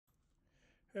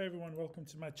Hey everyone, welcome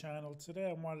to my channel. Today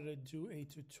I wanted to do a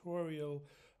tutorial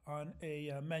on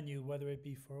a menu, whether it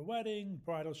be for a wedding,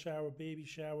 bridal shower, baby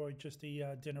shower, or just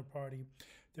a dinner party.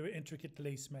 They're intricate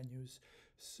lace menus.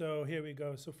 So here we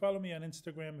go. So follow me on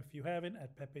Instagram if you haven't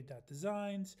at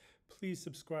pepe.designs. Please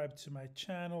subscribe to my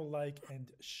channel, like, and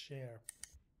share.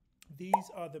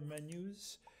 These are the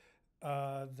menus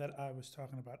that I was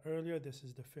talking about earlier. This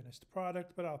is the finished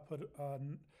product, but I'll put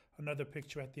another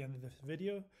picture at the end of this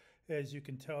video. As you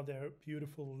can tell, they're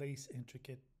beautiful lace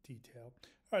intricate detail. All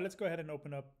right, let's go ahead and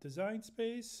open up Design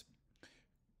Space,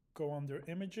 go under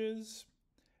Images,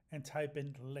 and type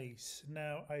in lace.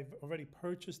 Now, I've already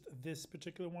purchased this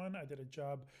particular one. I did a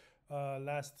job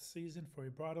last season for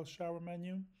a bridal shower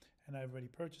menu, and I've already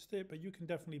purchased it, but you can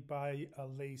definitely buy a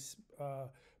lace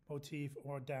motif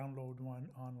or download one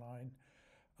online.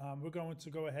 We're going to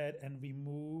go ahead and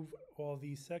remove all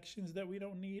these sections that we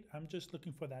don't need. I'm just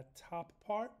looking for that top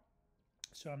part,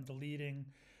 so I'm deleting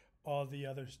all the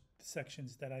other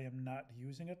sections that I am not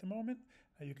using at the moment.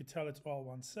 You can tell it's all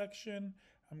one section.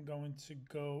 I'm going to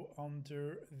go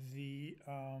under the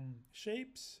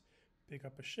shapes, pick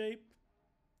up a shape,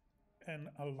 and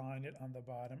align it on the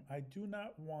bottom. I do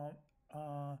not want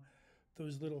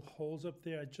those little holes up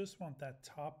there. I just want that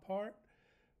top part.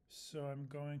 So I'm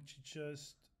going to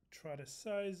just try to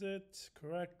size it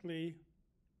correctly.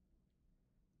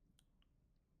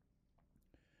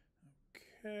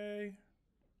 Okay.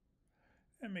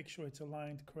 And make sure it's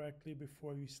aligned correctly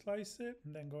before you slice it,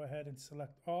 and then go ahead and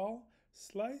select all,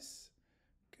 slice.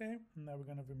 Okay, now we're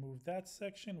going to remove that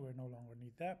section. We no longer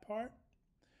need that part.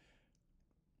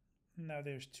 Now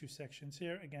there's two sections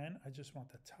here. Again, I just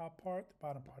want the top part. The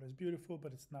bottom part is beautiful,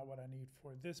 but it's not what I need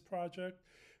for this project.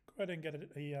 Go ahead and get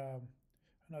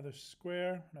another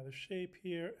square, another shape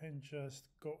here, and just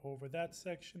go over that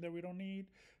section that we don't need.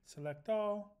 Select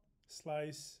all,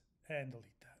 slice, and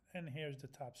delete that. And here's the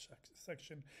top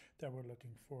section that we're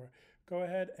looking for. Go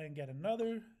ahead and get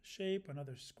another shape,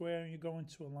 another square, and you're going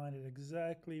to align it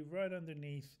exactly right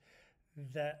underneath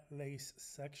that lace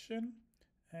section.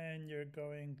 And you're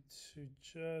going to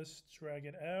just drag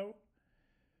it out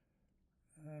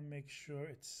and make sure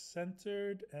it's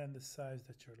centered and the size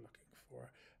that you're looking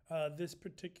for. This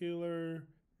particular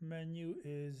menu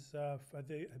is, I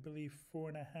believe,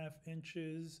 4.5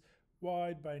 inches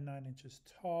wide by 9 inches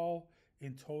tall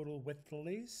in total with the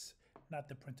lace, not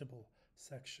the printable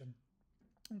section.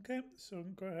 Okay, so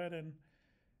go ahead and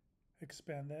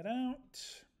expand that out.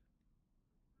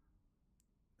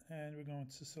 And we're going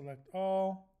to select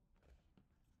all,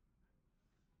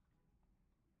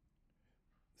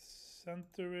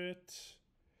 center it,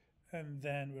 and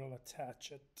then we'll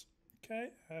attach it. Okay,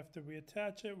 after we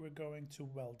attach it, we're going to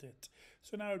weld it.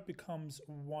 So now it becomes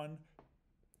one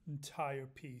entire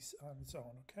piece on its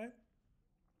own. Okay.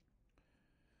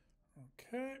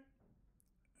 Okay.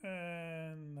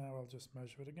 And now I'll just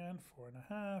measure it again,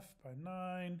 4.5 by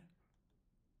 9.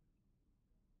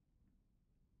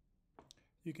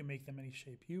 You can make them any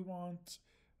shape you want.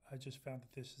 I just found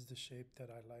that this is the shape that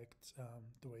I liked,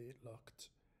 the way it looked.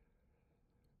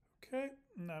 Okay,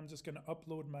 now I'm just going to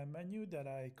upload my menu that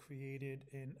I created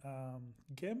in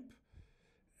GIMP.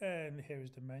 And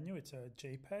here's the menu. It's a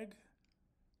JPEG.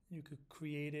 You could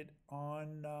create it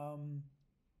on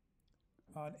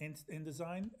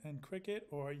InDesign and Cricut,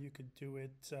 or you could do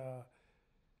it.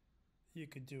 You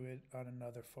could do it on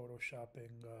another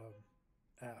photoshopping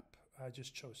app. I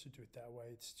just chose to do it that way.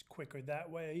 It's quicker that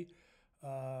way.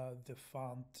 The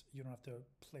font, you don't have to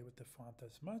play with the font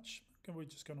as much. Okay, we're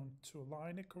just going to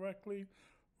align it correctly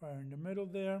right in the middle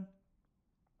there,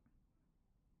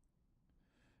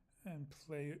 and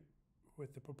play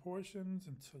with the proportions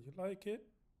until you like it.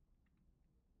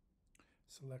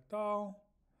 Select all,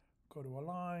 go to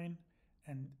align,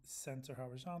 and center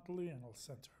horizontally, and it'll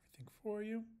center everything for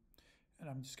you. And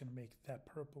I'm just going to make that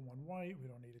purple one white. We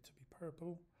don't need it to be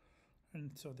purple. And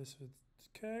so this is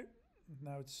okay.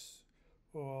 Now it's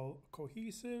all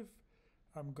cohesive.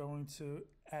 I'm going to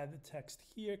add the text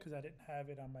here because I didn't have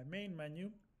it on my main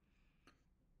menu.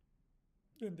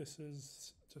 And this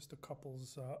is just a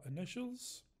couple's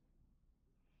initials.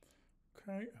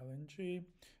 Okay, LNG.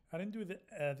 I didn't do the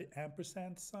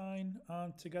ampersand sign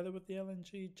together with the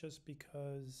LNG just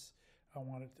because I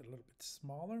wanted it a little bit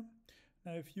smaller.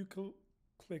 Now, if you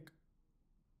click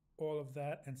all of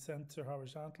that and center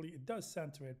horizontally, it does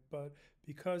center it, but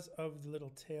because of the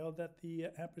little tail that the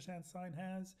ampersand sign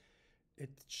has,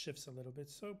 it shifts a little bit.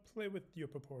 So play with your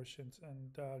proportions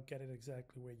and get it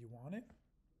exactly where you want it.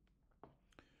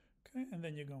 Okay, and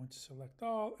then you're going to select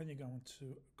all and you're going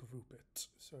to group it.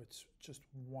 So it's just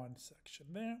one section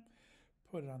there.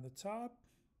 Put it on the top.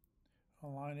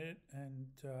 align it and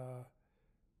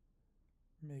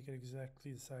make it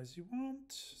exactly the size you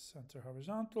want. Center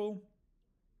horizontal,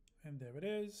 and there it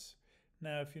is.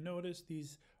 Now if you notice,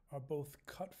 these are both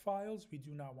cut files. We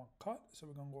do not want cut, so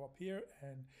we're going to go up here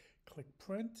and click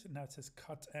print. Now it says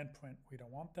cut and print. We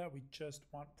don't want that, we just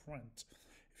want print.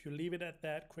 If you leave it at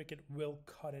that, Cricut will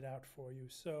cut it out for you.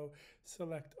 So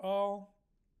select all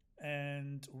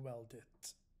and weld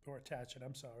it, or attach it,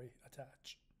 I'm sorry,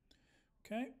 attach.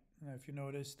 Okay, now if you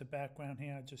notice the background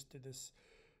here, I just did this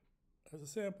as a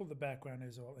sample. The background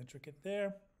is all intricate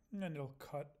there, and it'll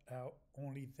cut out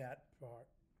only that part.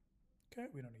 Okay,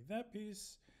 we don't need that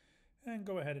piece, and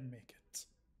go ahead and make it.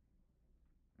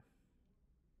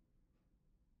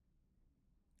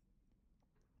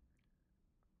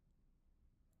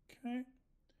 Okay,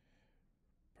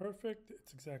 perfect.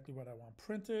 It's exactly what I want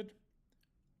printed.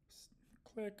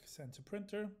 Click send to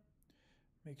printer.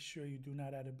 Make sure you do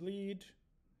not add a bleed,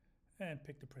 and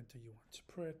pick the printer you want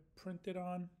to print it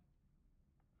on.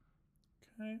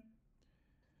 Okay,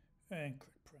 and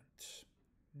click print.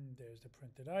 And there's the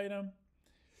printed item.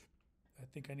 I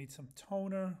think I need some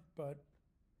toner, but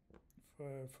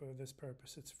for this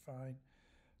purpose it's fine.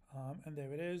 And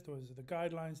there it is. Those are the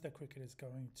guidelines that Cricut is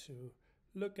going to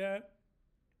look at.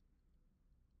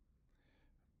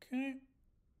 Okay,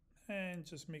 and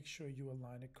just make sure you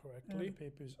align it correctly. The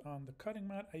paper's on the cutting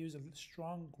mat. I use a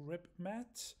strong grip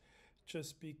mat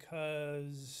just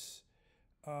because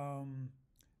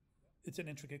it's an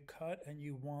intricate cut and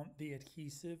you want the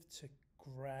adhesive to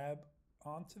grab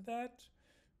onto that.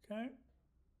 Okay,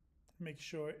 make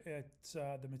sure it's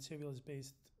the material is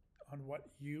based on what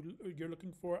you're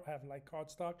looking for. I have light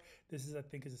cardstock. This is, I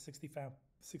think, is a 65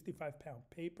 pound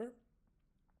paper.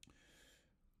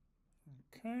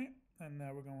 Okay, and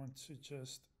now we're going to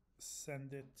just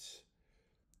send it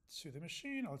to the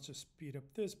machine. I'll just speed up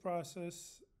this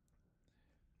process.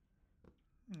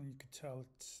 And you can tell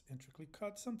it's intricately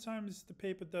cut. Sometimes the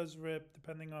paper does rip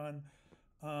depending on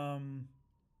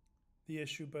the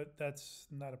issue, but that's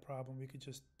not a problem. We could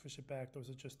just push it back. Those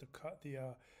are just the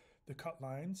cut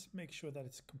lines. Make sure that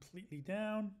it's completely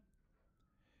down,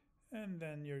 and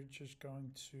then you're just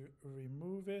going to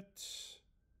remove it.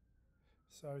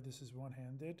 Sorry, this is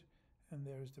one-handed, and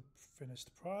there's the finished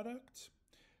product.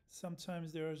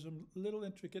 Sometimes there are some little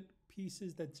intricate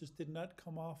pieces that just did not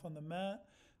come off on the mat,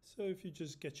 so if you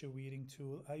just get your weeding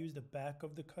tool. I use the back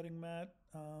of the cutting mat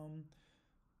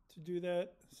to do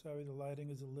that. Sorry, the lighting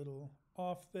is a little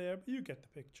off there, but you get the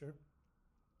picture.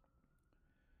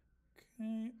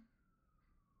 Okay,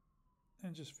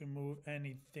 and just remove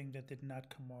anything that did not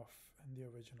come off in the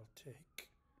original take.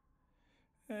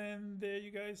 And there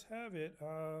you guys have it.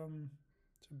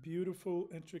 It's a beautiful,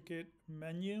 intricate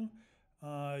menu.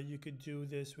 You could do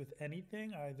this with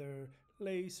anything, either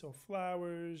lace or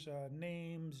flowers,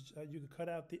 names. You could cut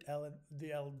out the L and the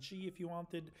LG if you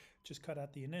wanted. Just cut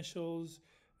out the initials.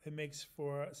 It makes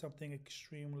for something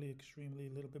extremely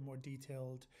a little bit more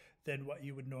detailed than what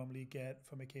you would normally get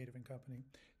from a catering company.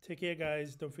 Take care,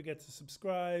 guys. Don't forget to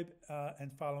subscribe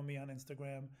and follow me on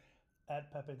Instagram at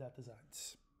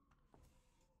pepe.designs.